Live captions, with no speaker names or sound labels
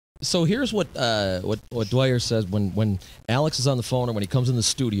So here's what Dwyer says when Alex is on the phone or when he comes in the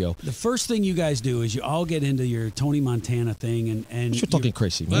studio. The first thing you guys do is you all get into your Tony Montana thing, and you're talking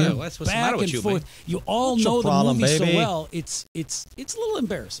crazy, man. What's the matter back with and you, forth. man? You all What's know your problem, the movie baby? so well. It's a little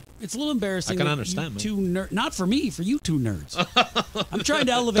embarrassing. It's a little embarrassing. I can that understand, you man. two not for me, for you two nerds. I'm trying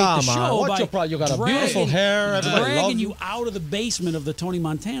to elevate Come the show on, what's by your problem? You got a beautiful hair. Everybody dragging loves you out of the basement of the Tony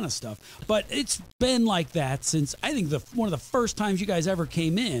Montana stuff. But it's been like that since I think one of the first times you guys ever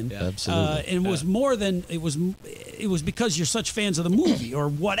came in. Yeah. Absolutely. And it was more than it was because you're such fans of the movie or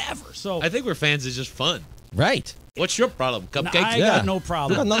whatever. So I think we're fans. It's just fun. Right. What's your problem? Cupcakes? I Yeah. got no You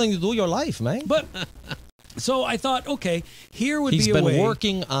problem. got nothing to do with your life, man. But so I thought, okay, here would He's be a been way.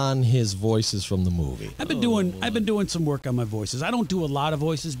 working on his voices from the movie. I've been doing some work on my voices. I don't do a lot of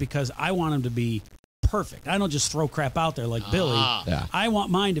voices because I want them to be perfect. I don't just throw crap out there like Billy. Yeah. I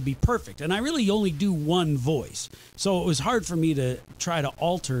want mine to be perfect, and I really only do one voice. So it was hard for me to try to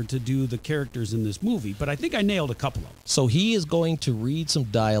alter to do the characters in this movie, but I think I nailed a couple of them. So he is going to read some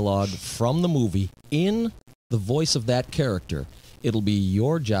dialogue from the movie in the voice of that character. It'll be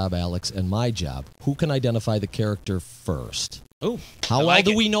your job, Alex, and my job. Who can identify the character first? Oh, How I well like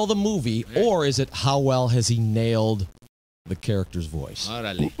do it. we know the movie, or is it how well has he nailed the character's voice?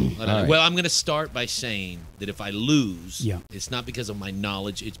 Órale. All right. Well, I'm going to start by saying that if I lose, Yeah. it's not because of my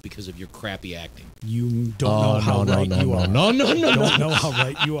knowledge, it's because of your crappy acting. You don't know how right you are. No. Don't know how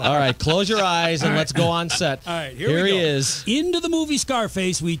right you are. All right, close your eyes and let's go on set. All right, here we he go. is. Into the movie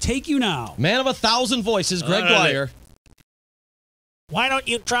Scarface, we take you now. Man of 1,000 voices, Greg All right. Dwyer. Why don't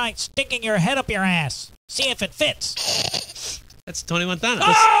you try sticking your head up your ass? See if it fits. That's Tony Montana.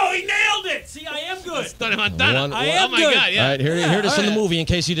 Oh, he nailed it! See, I am good. That's Tony Montana. One- I oh am my good. God, yeah. All right, here it is from the all right. movie in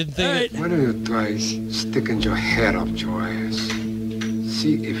case you didn't think All it. right. Why don't you try sticking your head up your ass?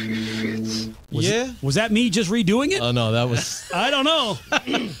 See if it fits. Was that me just redoing it? Oh, no, that was... I don't know. I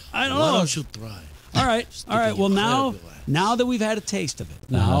don't Why know. don't you try? All right. Well, now that we've had a taste of it,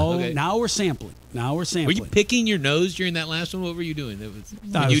 Okay. now we're sampling. Were you picking your nose during that last one? What were you doing? That was,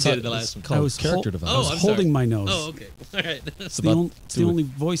 when you did it the last one. Called I was character hol- development. I was I'm holding sorry. my nose. Oh, okay. All right. It's the only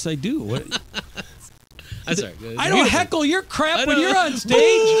voice I do. What? I'm sorry. I don't heckle your crap when you're on stage.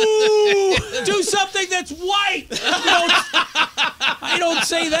 Do something that's white. I don't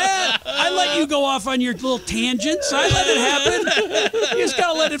say that. I let you go off on your little tangents. I let it happen. You just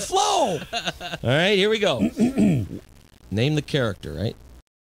gotta let it flow. All right, here we go. Name the character, right?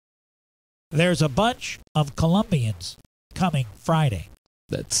 There's a bunch of Colombians coming Friday.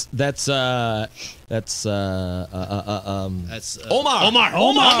 That's That's Omar. Omar.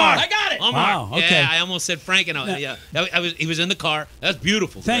 I got it. Omar. Wow, okay. Yeah, I almost said Frank. And he was in the car. That's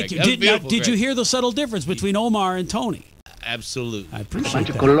beautiful. Thank Greg. you. That was beautiful, Did you Greg. hear the subtle difference between Omar and Tony? Absolutely. I A appreciate bunch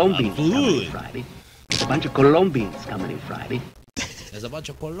of that. Colombians coming Absolutely. in Friday. A bunch of Colombians coming in Friday. There's a bunch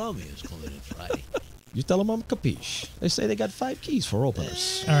of Colombians coming in Friday. You tell them I'm capiche. They say they got 5 keys for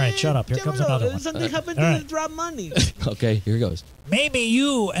openers. All right, shut up. Here comes another one. Something happened All to right. drop money. Okay, here goes. Maybe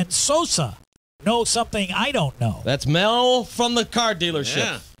you and Sosa know something I don't know. That's Mel from the car dealership.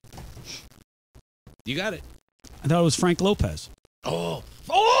 Yeah. You got it. I thought it was Frank Lopez. Oh.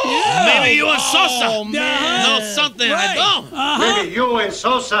 Yeah. Maybe you and Sosa Oh, man. know something I don't. Maybe you and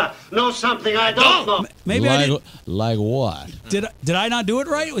Sosa know something I don't know. Maybe I did. Like what? Did I not do it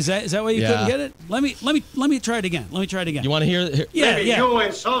right? Is that why you Yeah. couldn't get it? Let me try it again. You want to hear it? Here, Yeah, Maybe yeah. you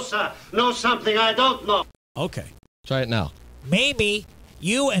and Sosa know something I don't know. Okay. try it now. Maybe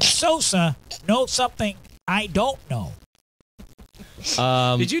you and Sosa know something I don't know.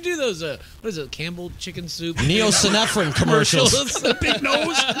 Did you do those, what is it, Campbell chicken soup? Neosynephrine commercials. Big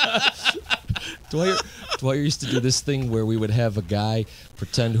nose. Dwyer used to do this thing where we would have a guy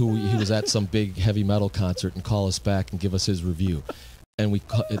pretend he was at some big heavy metal concert and call us back and give us his review. And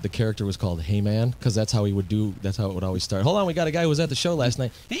the character was called Hey Man, because that's how he would do. That's how it would always start. Hold on, we got a guy who was at the show last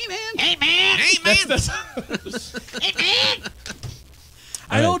night. Hey Man. Hey, man! Hey, man. Hey, man!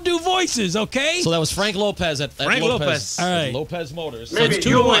 I don't do voices, okay? So that was Frank Lopez at Frank Lopez. All right. Lopez Motors. Maybe it's 2-1.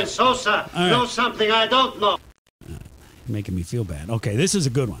 you and Sosa right. know something I don't know. Making me feel bad. Okay, this is a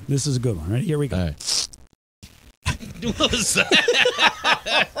good one. Right, here we go. All right. What was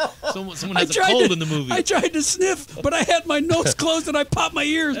that? Someone has a tried cold to- in the movie. I tried to sniff, but I had my nose closed and I popped my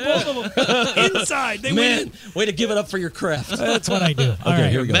ears, both of them, inside. They went Man, way to give it up for your craft. That's what I do. All Okay,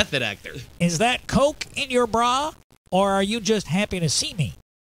 right. here we go. Method actor. Is that Coke in your bra, or are you just happy to see me?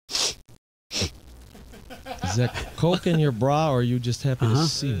 Is that Coke in your bra, or are you just happy to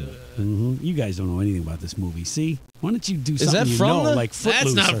see me? Mm-hmm. You guys don't know anything about this movie. See? Why don't you do something that you from know, the- like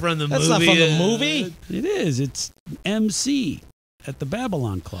Footloose? That's not or- from the movie. That's not from the movie. It is. It's MC. at the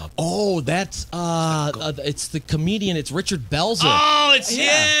Babylon Club. Oh, that's it's the comedian. It's Richard Belzer. Oh, it's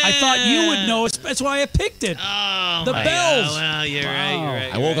I thought you would know. That's why I picked it. Oh, The my bells. God. Well, you're right. You're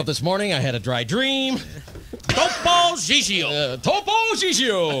right. I woke up this morning. I had a dry dream. Topo Gigio. Topo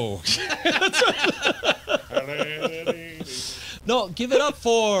Gigio. No, give it up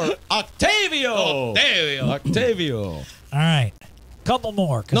for Octavio. Oh, there we go. Octavio. All right. Couple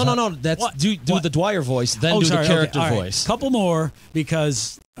more. No. That's What? do the Dwyer voice, then do sorry, the character okay, all right. voice. Couple more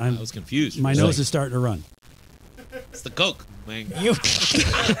because I was confused. my nose is starting to run. It's the Coke, man. You, It's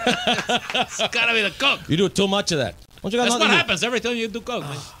gotta be the Coke. You do too much of that. Don't you got That's nothing what to happens every time you do Coke,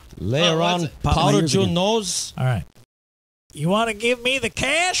 man. lay Oh, around what's it? Pop my powder ears to your again. nose? all right. You want to give me the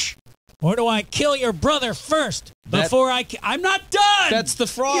cash? Or do I kill your brother first? I'm not done. That's the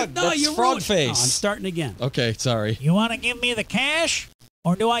frog. That's you frog ruined- face. Oh, I'm starting again. Okay, sorry. You want to give me the cash?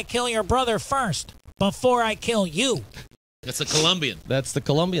 Or do I kill your brother first before I kill you? That's a Colombian. That's the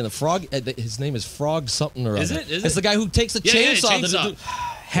Colombian. The frog. His name is Frog something or Is other. it? Is It's it? the guy who takes the Yeah, chainsaw.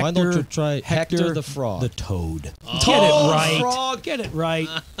 chainsaw. Why don't you try Hector the Frog? the Toad. Oh, Get it right. Frog. Get it right.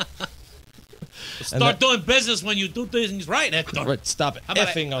 Start doing business when you do things right, Hector. Right, stop it. How about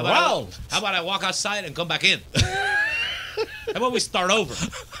Effing how around. How about I walk outside and come back in? How about we start over?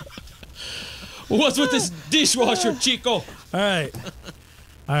 What's with this dishwasher, Chico? All right.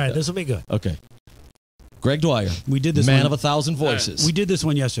 All right, this will be good. Okay. Greg Dwyer. We did this Man one. of 1,000 voices. We did this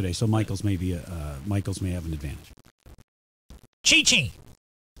one yesterday, so Michaels may have an advantage. Chi-Chi,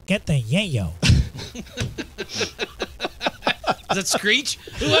 get the yayo. Is that Screech?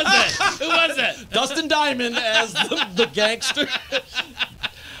 Who was that? Who was that? Dustin Diamond as the gangster.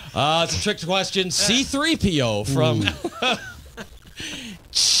 It's a trick question. C-3PO from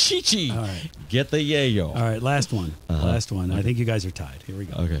Chi-Chi. All right. Get the yayo. All right, last one. Last one. I think you guys are tied. Here we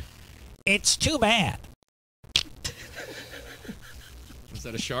go. Okay. It's too bad. Was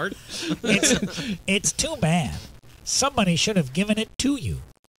that a shard? It's too bad. Somebody should have given it to you.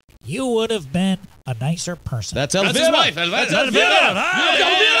 You would have been a nicer person. That's That's his Elvira. wife. Elvira. That's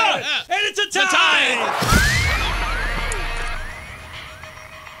Elvira. And it's a tie.